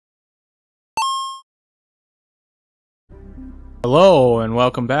Hello and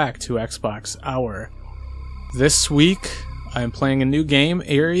welcome back to Xbox Hour. This week I am playing a new game,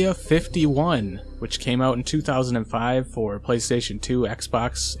 Area 51, which came out in 2005 for PlayStation 2,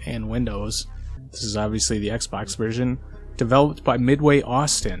 Xbox, and Windows. This is obviously the Xbox version, developed by Midway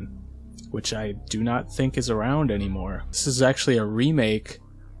Austin, which I do not think is around anymore. This is actually a remake,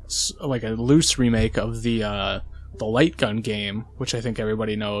 like a loose remake of the light gun game, which I think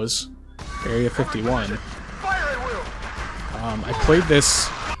everybody knows, Area 51. I played this,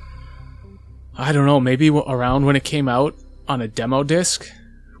 I don't know, maybe around when it came out on a demo disc,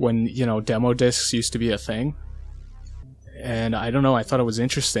 when, you know, demo discs used to be a thing. And I don't know, I thought it was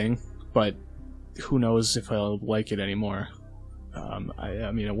interesting, but who knows if I'll like it anymore.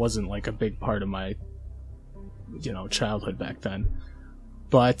 I mean, it wasn't like a big part of my, you know, childhood back then.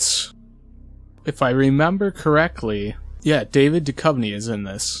 But if I remember correctly, yeah, David Duchovney is in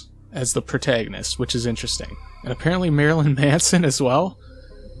this as the protagonist, which is interesting. And apparently Marilyn Manson as well.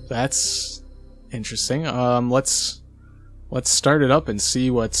 That's interesting. Let's start it up and see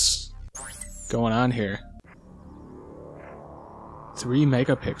what's going on here. 3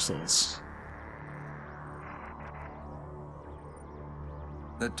 megapixels.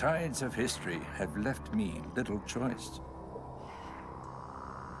 The tides of history have left me little choice.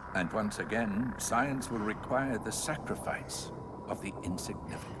 And once again, science will require the sacrifice of the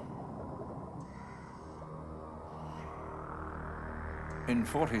insignificant. In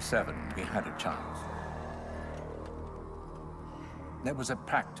 47, we had a chance. There was a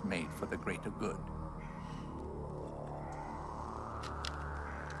pact made for the greater good.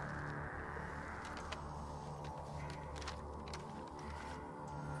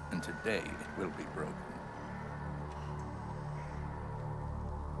 And today it will be broken.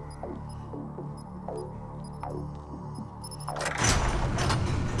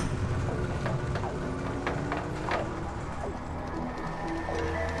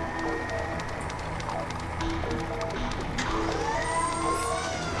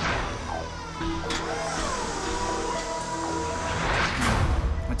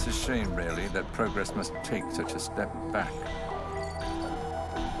 It's a shame, really, that progress must take such a step back.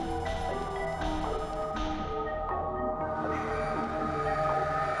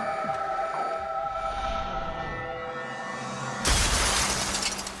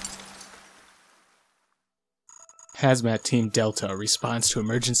 Hazmat Team Delta responds to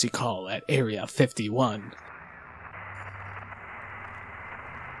emergency call at Area 51.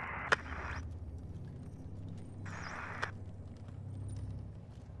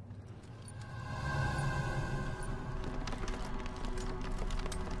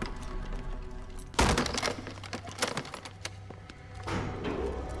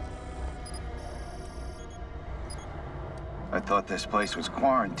 I thought this place was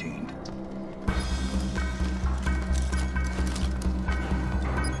quarantined.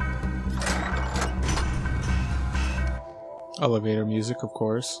 Elevator music, of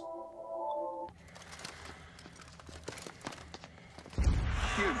course.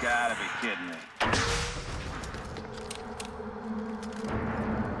 You gotta be kidding me.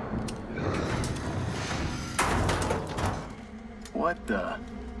 What the?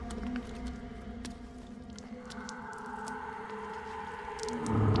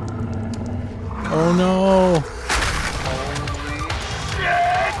 Oh no! Holy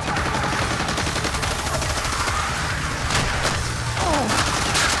shit!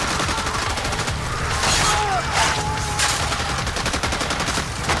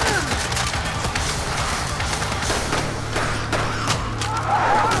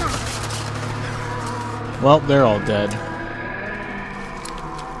 Well, they're all dead.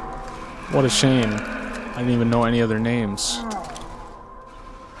 What a shame. I didn't even know any of their names.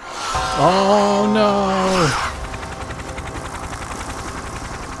 Oh no!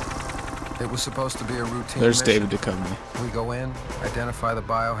 It was supposed to be a routine There's mission. David Duchovny. We go in, identify the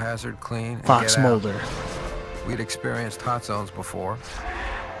biohazard, clean, and Fox get out. Mulder. We'd experienced hot zones before.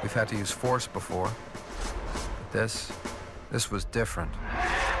 We've had to use force before. But this was different.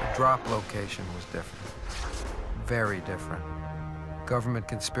 The drop location was different. Very different. Government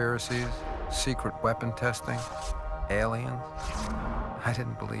conspiracies, secret weapon testing, aliens. I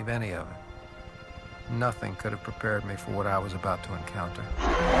didn't believe any of it. Nothing could have prepared me for what I was about to encounter.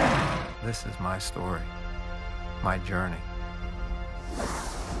 This is my story, my journey.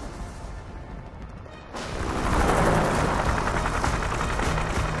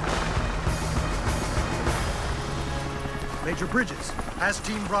 Major Bridges, Haz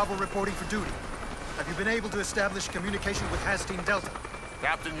Team Bravo reporting for duty. Have you been able to establish communication with Haz Team Delta?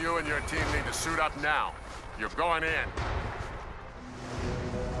 Captain, you and your team need to suit up now. You're going in.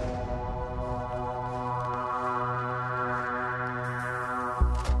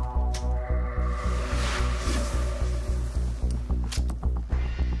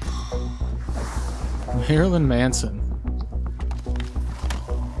 Marilyn Manson.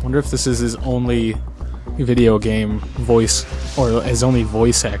 Wonder if this is his only video game voice, or his only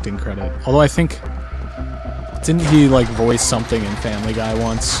voice acting credit. Although I think, didn't he like voice something in Family Guy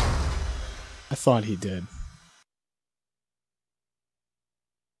once? I thought he did.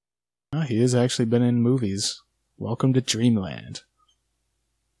 Oh, he has actually been in movies. Welcome to Dreamland.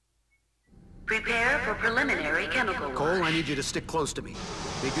 Prepare for preliminary chemical wash. Cole, I need you to stick close to me.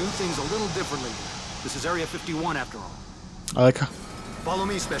 They do things a little differently here. This is Area 51 after all. I like Follow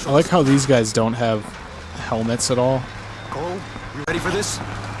me, specialist. I like how these guys don't have helmets at all. Cole, you ready for this?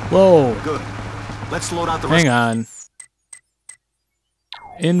 Whoa! Good. Let's load out the rest. Hang on.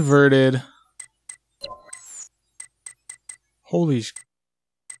 Inverted. Holy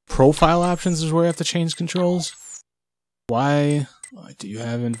profile options is where you have to change controls? Why do you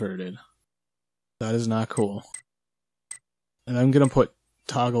have inverted? That is not cool. And I'm gonna put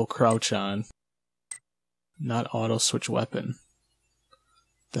toggle crouch on. Not auto switch weapon.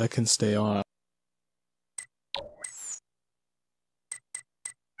 That can stay on.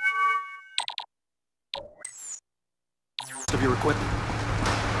 Of your equipment.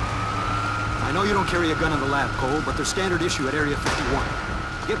 I know you don't carry a gun in the lab, Cole, but they're standard issue at Area 51.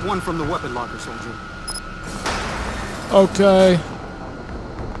 Get one from the weapon locker, soldier. Okay.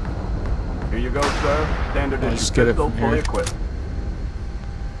 Here you go, sir. Standard I'll issue just get it pistol, from fully here. equipped.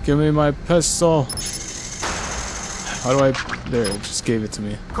 Give me my pistol. How do I... There, it just gave it to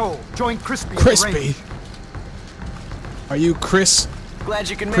me. Cole, join Crispy. Crispy! Are you Chris? Glad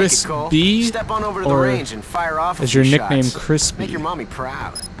you can make Chris it, Cole. B? Step on over to the Or range and fire off a is few your nickname shots. Crispy? Make your mommy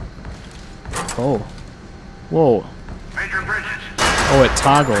proud. Oh. Whoa. Major Bridges. Oh, it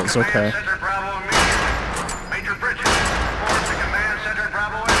toggles, okay. Center Bravo immediately. Major Bridges, report to Command Center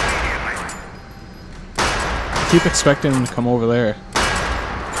Bravo immediately. I keep expecting him to come over there.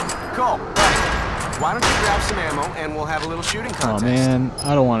 Cole, why don't you grab some ammo and we'll have a little shooting contest? Oh man,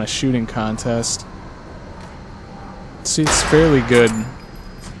 I don't want a shooting contest. See, it's fairly good.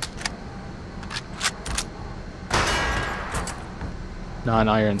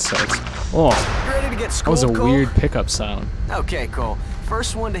 Non-iron sights. Oh, You ready to get that schooled, was a Cole? weird pickup sound. Okay, Cole.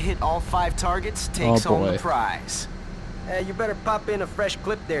 First one to hit all 5 targets takes home boy. the prize. You better pop in a fresh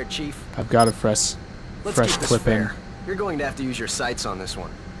clip there, Chief. I've got a fresh Let's keep this clip in. fair. You're going to have to use your sights on this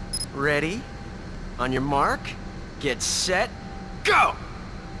one. Ready? On your mark, get set, go!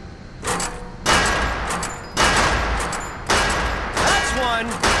 That's one.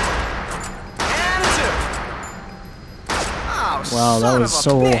 And a 2. Oh, Wow, that son was of a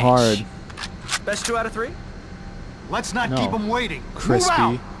so bitch. hard. Best 2 out of 3? Let's not No. keep them waiting. Move Crispy.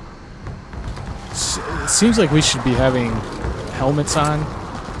 out. It seems like we should be having helmets on.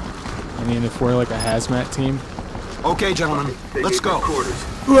 I mean, if we're like a hazmat team. Okay, gentlemen, let's go.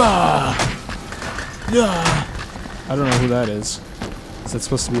 Ah! Yeah. I don't know who that is. Is that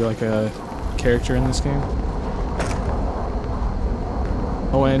supposed to be like a character in this game?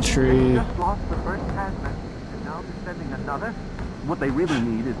 No entry. Just lost the first hazmat and now they're sending another? What they really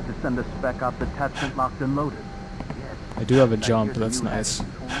need is to send a spec op detachment locked and loaded. Yes. I do have a jump, that's nice.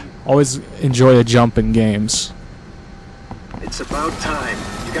 Always enjoy a jump in games. It's about time.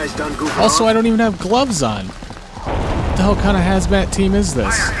 You guys done goofing Also, off? I don't even have gloves on. What the hell kind of hazmat team is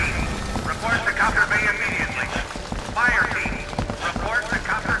this? Fire team, report to Copter Bay immediately. Fire team, report to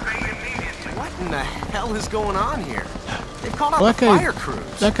Copter Bay immediately. What in the hell is going on here? They've called out Well, the fire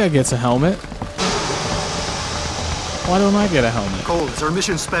crews. that guy gets a helmet. Why don't I get a helmet? Cole, it's our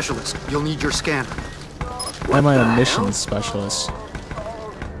mission specialist. You'll need your scanner. Why am I a mission specialist?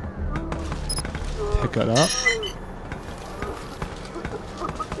 Pick it up.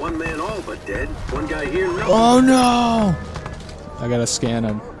 One man all but dead. One guy here. No. Oh no! I gotta scan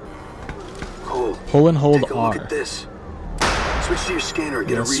him. Cole, Pull and hold take a look R. at this. Switch to your scanner and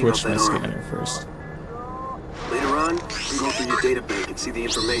I'm get a gonna read off switch my that arm. scanner first. Later on, you can go through your data bank and see the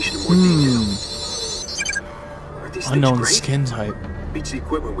information in more detail. Aren't these things Unknown great? skin type. Beats the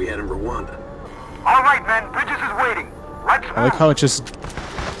equipment we had in Rwanda. All right, men, Bridges is waiting. Let's I like how it just...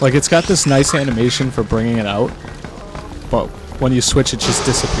 Like, it's got this nice animation for bringing it out, but when you switch, it just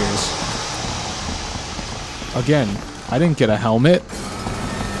disappears. Again, I didn't get a helmet.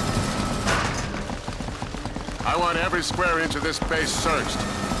 I want every square inch of this base searched.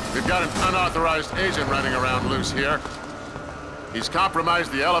 We've got an unauthorized agent running around loose here. He's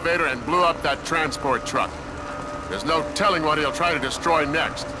compromised the elevator and blew up that transport truck. There's no telling what he'll try to destroy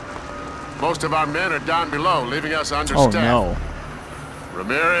next. Most of our men are down below, leaving us Oh understaffed. no.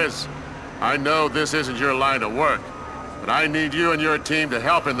 Ramirez, I know this isn't your line of work, but I need you and your team to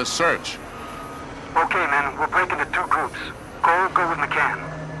help in the search. Okay, men, we'll break into 2 groups. Cole, go with McCann.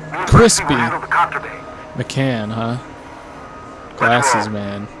 Me and Crispy. Will handle the copter bay. McCann, huh? Glasses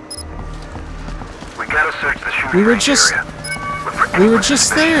man. We gotta search the shooting We were range just area. we were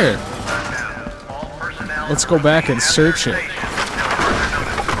just there. Let's go back and search it.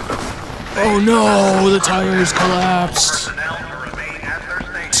 Oh no, the tires collapsed.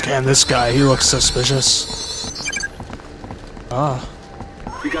 Scan this guy, he looks suspicious. Ah.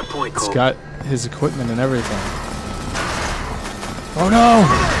 You got point, He's Cole. got his equipment and everything. Oh no!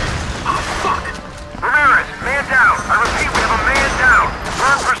 Ramirez, man down. I repeat, we have a man down.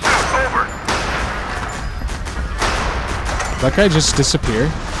 We're in pursuit. Over. Did that guy just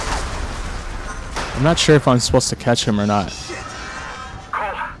disappear? I'm not sure if I'm supposed to catch him or not. Cole,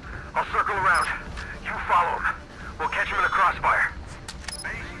 I'll circle around. You follow him. We'll catch him in the crossfire.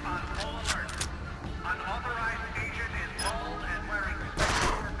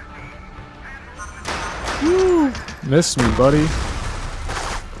 Woo! Missed me, buddy.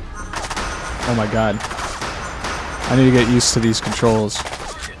 Oh my god. I need to get used to these controls.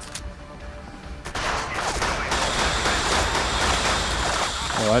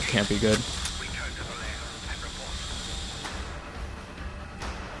 Oh, that can't be good.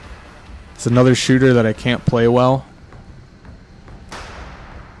 It's another shooter that I can't play well.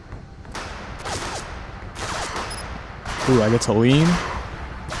 Ooh, I get to lean.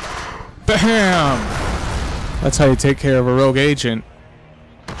 Bam! That's how you take care of a rogue agent.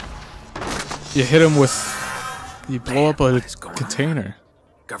 You hit him with... You blow up a container.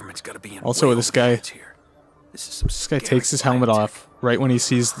 Government's gotta be in Also, this guy... This guy takes his helmet off right when he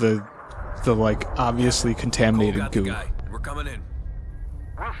sees the like, obviously contaminated goo. We're coming in.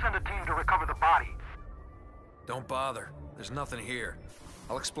 We'll send a team to recover the body. Don't bother. There's nothing here.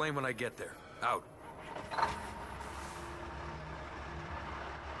 I'll explain when I get there. Out.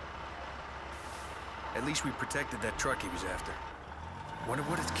 At least we protected that truck he was after. Wonder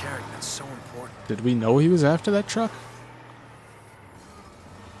what it's carrying. That's so important. Did we know he was after that truck?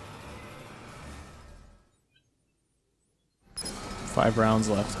 Five rounds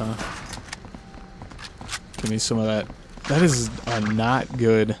left, huh? Give me some of that. That is a not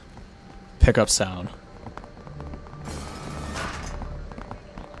good pickup sound.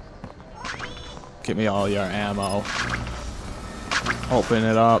 Give me all your ammo. Open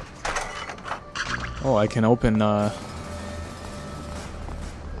it up. Oh, I can open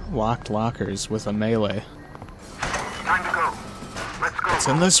locked lockers with a melee. Time to go. Let's go. What's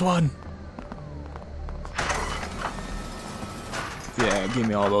in this one? Yeah, give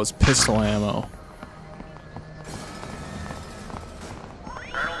me all those pistol ammo.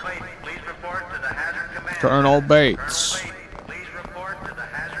 Colonel Bates, please report to the Hazard Command. Colonel Bates. Please report to the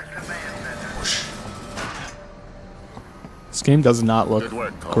Hazard Command Center. Whoosh. This game does not look Good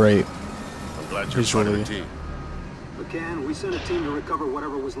work, Cole. great I'm glad you're part of the visually. team. McCann, we sent a team to recover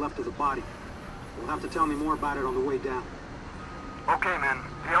whatever was left of the body. You'll have to tell me more about it on the way down. Okay, men.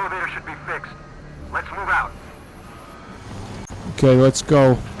 The elevator should be fixed. Let's move out. Okay, let's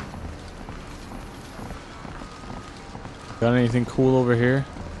go. Got anything cool over here?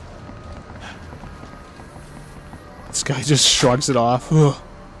 This guy just shrugs it off. Ugh.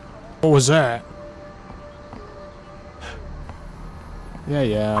 What was that?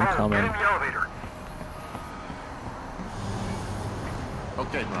 Yeah, I'm coming. Get in the elevator.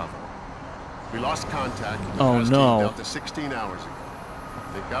 Okay, Bravo. We lost contact with the Oh, House no. team Delta 16 hours ago.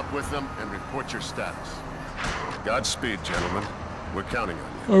 Link up with them and report your status. Godspeed, gentlemen. We're counting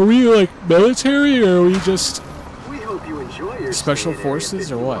on you. Are we like military or are we just We hope you enjoy your special stay at Area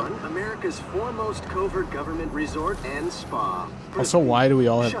forces or what? 51, America's foremost covert government resort and spa. Also, why do we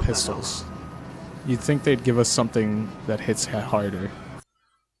all have Shut that pistols? You'd think they'd give us something that hits harder.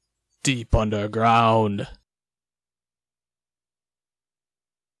 Deep underground.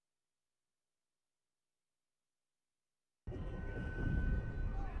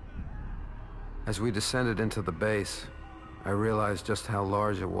 As we descended into the base, I realized just how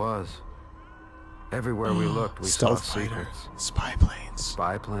large it was. Everywhere we looked, we saw Stealth fighter, secrets. spy planes.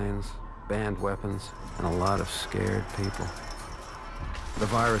 Spy planes, banned weapons, and a lot of scared people. The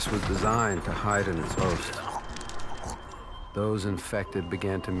virus was designed to hide in its host. Those infected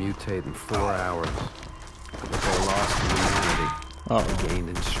began to mutate in 4 hours. But they lost in humanity and gained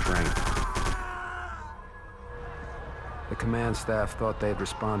in strength. The command staff thought they'd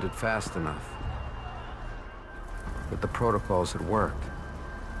responded fast enough. That the protocols had worked.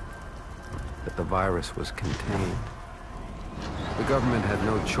 That the virus was contained. The government had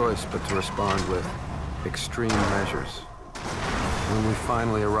no choice but to respond with extreme measures. When we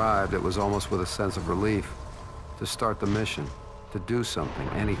finally arrived, it was almost with a sense of relief. To start the mission, to do something,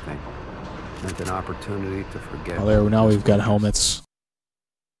 anything, meant an opportunity to forget. Oh, there, now we've got helmets.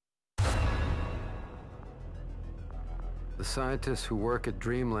 The scientists who work at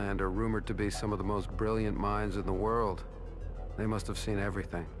Dreamland are rumored to be some of the most brilliant minds in the world. They must have seen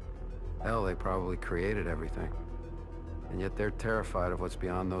everything. Hell, they probably created everything. And yet they're terrified of what's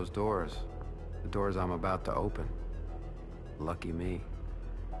beyond those doors. The doors I'm about to open. Lucky me.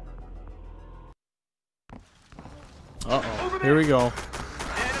 Uh-oh. Here we go.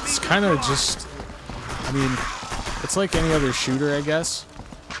 It's kind of just... I mean, it's like any other shooter, I guess.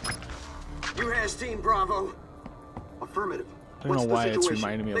 You has Team Bravo. Affirmative. I don't know why it's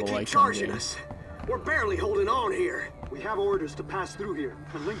reminding me of a Lycan game. We're barely holding on here. We have orders to pass through here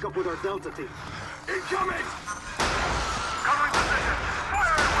and link up with our Delta team. Incoming! Covering position.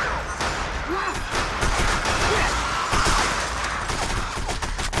 Fire at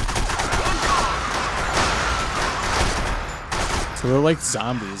will! So they're like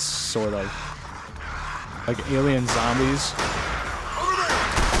zombies, sort of. Like alien zombies.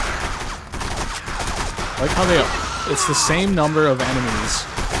 I like how it's the same number of enemies,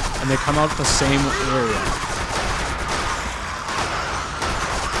 and they come out the same area.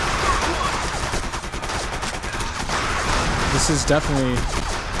 This is definitely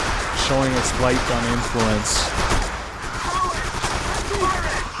showing its light gun influence.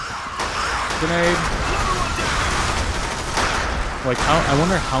 Grenade. Like I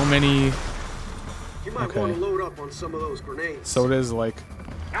wonder how many. You might want to load up on some of those grenades. So it is like.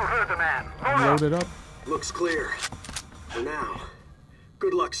 You heard the man. Load it up. Looks clear. For now.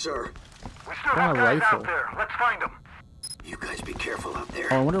 Good luck, sir. We still have guys out there. Let's find them. You guys be careful out there.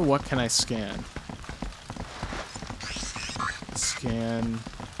 Oh, I wonder what can I scan. Scan.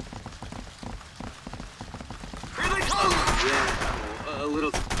 Here they come! Yeah, a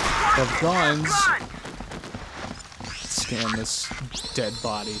little. The guns. Scan this dead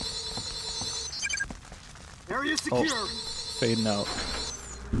body. Area secure. Oh, fading out.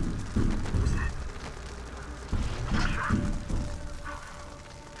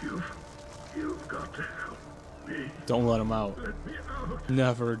 You've got to help me. Don't let him out. Let me out.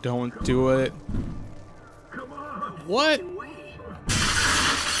 Never. Don't do it. Come on. What?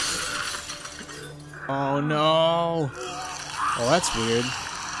 Oh no. Oh, that's weird.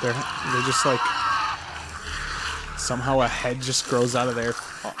 They're just like somehow a head just grows out of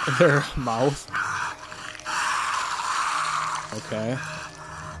their mouth. Okay.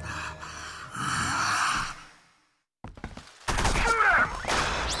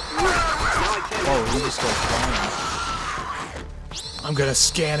 Oh, he just goes flying. I'm gonna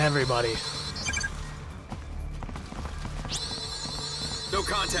scan everybody. No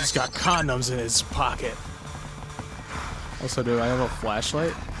contact. He's got condoms in his pocket. Also, do I have a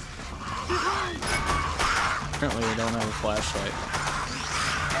flashlight? Apparently, I don't have a flashlight.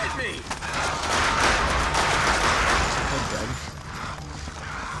 Hit me. I'm dead.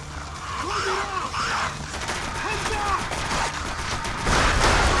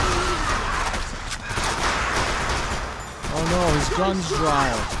 Oh no, his gun's dry.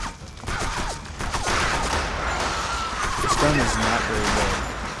 This gun is not very good.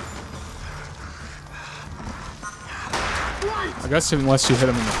 I guess unless you hit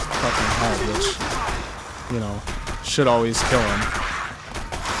him in the fucking head, which, you know, should always kill him.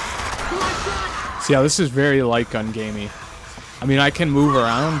 So yeah, this is very light gun gamey. I mean, I can move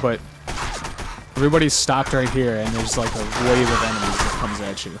around, but everybody's stopped right here, and there's like a wave of enemies that comes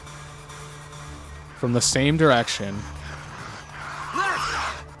at you. From the same direction.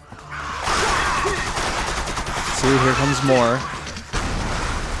 See, here comes more.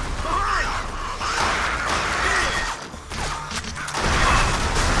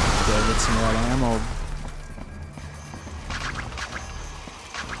 Gotta get some more ammo.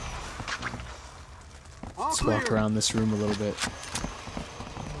 Let's walk around this room a little bit.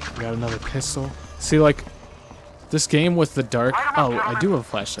 Got another pistol. See, like, this game with the dark... Oh, I do have a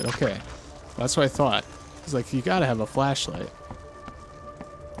flashlight. Okay. That's what I thought. It's like, you gotta have a flashlight.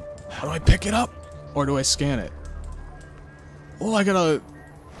 How do I pick it up? Or do I scan it? Oh, I got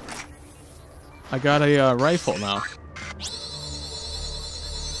a rifle now.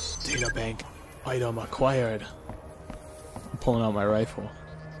 Data bank. Item acquired. I'm pulling out my rifle.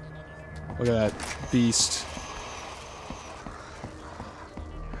 Look at that beast.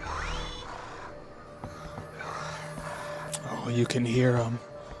 Oh, you can hear him.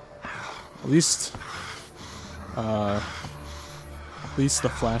 At least the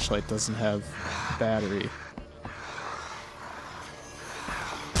flashlight doesn't have battery.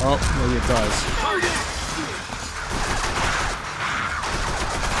 Oh, maybe it does.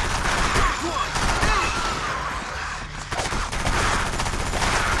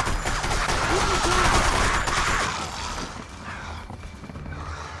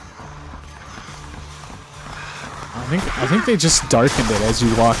 I think they just darkened it as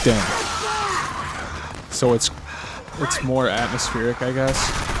you walked in. So it's more atmospheric, I guess.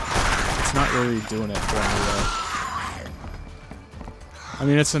 It's not really doing it for me though. I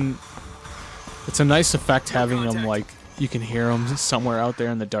mean, it's a nice effect having them like you can hear them somewhere out there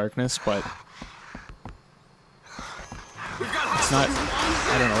in the darkness, but it's not.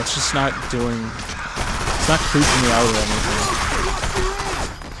 I don't know. It's just not doing. It's not creeping me out or anything.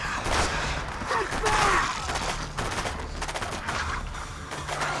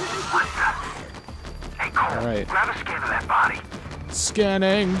 Alright. Grab a scan of that body.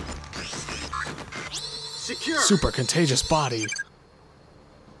 Scanning. Secure. Super contagious body.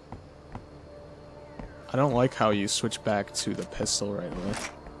 I don't like how you switch back to the pistol right away.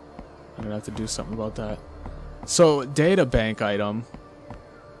 I'm gonna have to do something about that. So, data bank item.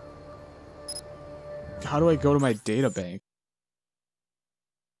 How do I go to my data bank?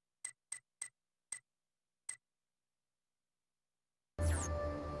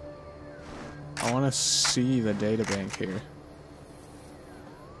 I want to see the data bank here.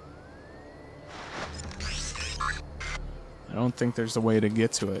 I don't think there's a way to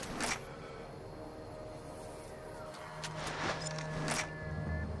get to it.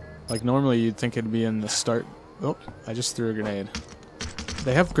 Like normally you'd think it'd be in the start. Oh, I just threw a grenade.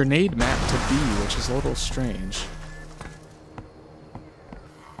 They have grenade map to B, which is a little strange.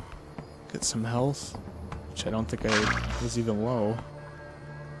 Get some health, which I don't think I was even low.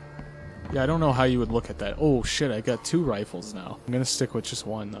 Yeah, I don't know how you would look at that. Oh shit, I got 2 rifles now. I'm gonna stick with just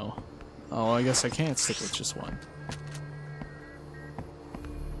one though. Oh, I guess I can't stick with just one.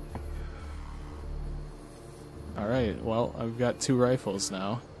 Alright, well, I've got 2 rifles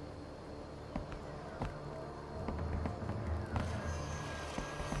now.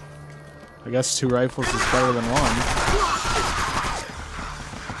 I guess 2 rifles is better than 1.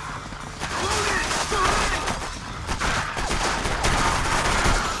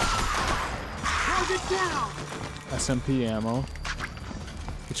 SMP ammo,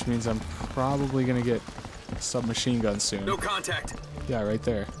 which means I'm probably gonna get a submachine gun soon. No contact. Yeah, right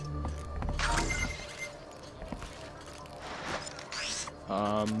there.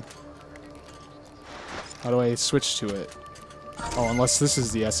 How do I switch to it? Oh, unless this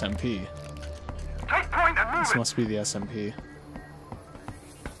is the SMP. Take point and move This it. must be the SMP.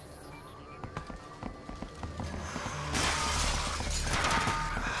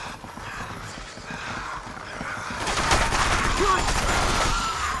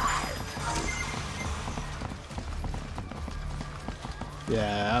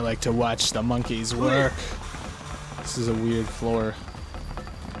 Yeah, I like to watch the monkeys work. This is a weird floor.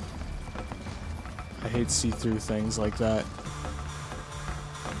 I hate see-through things like that.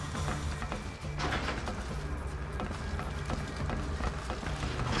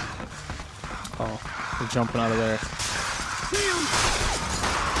 Oh, they're jumping out of there.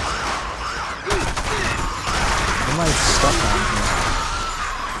 What am I stuck on here?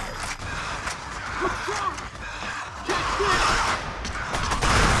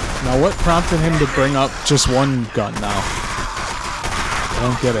 Now, what prompted him to bring up just one gun now? I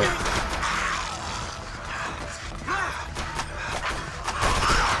don't get it.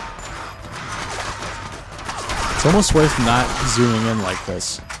 It's almost worth not zooming in like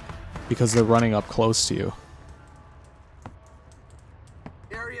this, because they're running up close to you.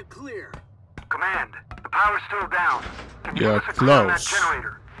 Area clear. Command, the power's still down. Can you You're give us a clue on that close.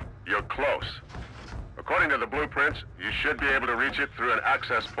 generator? You're close. According to the blueprints, you should be able to reach it through an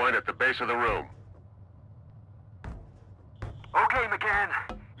access point at the base of the room. Okay, McCann.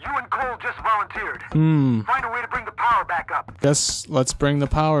 You and Cole just volunteered. Find a way to bring the power back up. Guess let's bring the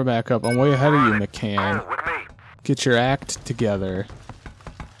power back up. I'm way ahead of you, McCann. Cole, with me. Get your act together.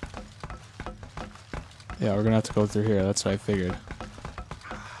 Yeah, we're gonna have to go through here. That's what I figured.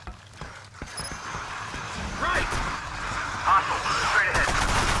 Right. Hostile. Straight ahead.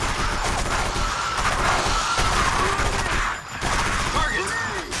 Target.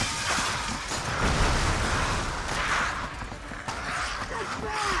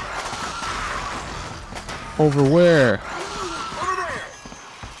 Over where?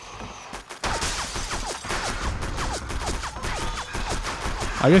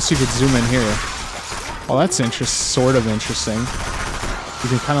 I guess you could zoom in here. Oh, that's sort of interesting. You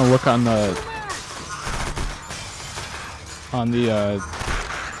can kind of look on the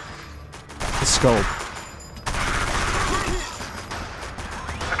scope.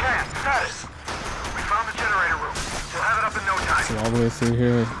 McCann, status. We found the generator room. We'll have it up in no time. So all the way through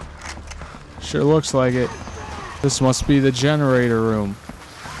here. Sure looks like it. This must be the generator room.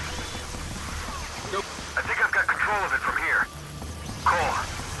 Nope. I think I've got control of it from here. Cole.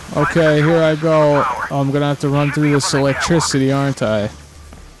 Okay, here I go. Power. Oh, I'm gonna have to run through this electricity, aren't I?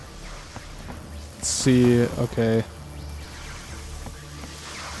 Let's see, okay.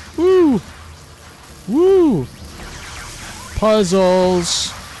 Woo! Woo!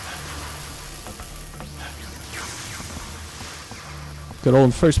 Puzzles! Good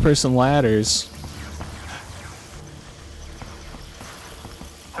old first-person ladders.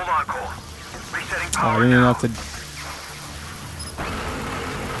 Hold on, Cole. Resetting Oh, I power didn't even now. have to...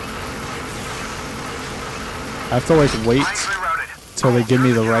 I have to, like, wait till they give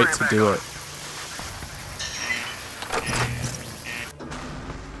me the right to do it.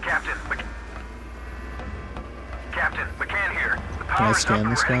 Captain, McCann here. The Can I power is scan up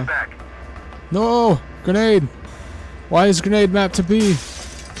and this ready guy? back. No! Grenade! Why is grenade mapped to B?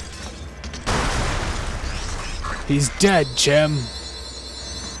 He's dead, Jim!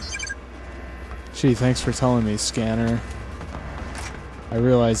 Gee, thanks for telling me, Scanner. I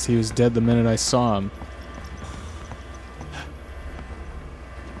realized he was dead the minute I saw him.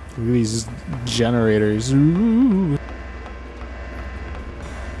 Look at these generators. Ooh.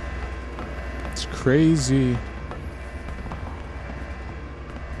 It's crazy.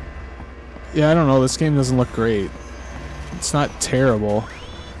 Yeah, I don't know. This game doesn't look great. It's not terrible.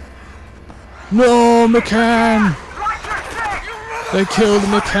 No, McCann! They killed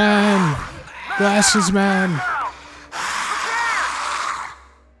McCann! Glasses Man!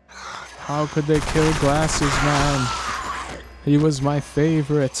 How could they kill Glasses Man? He was my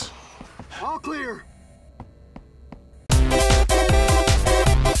favorite. All clear.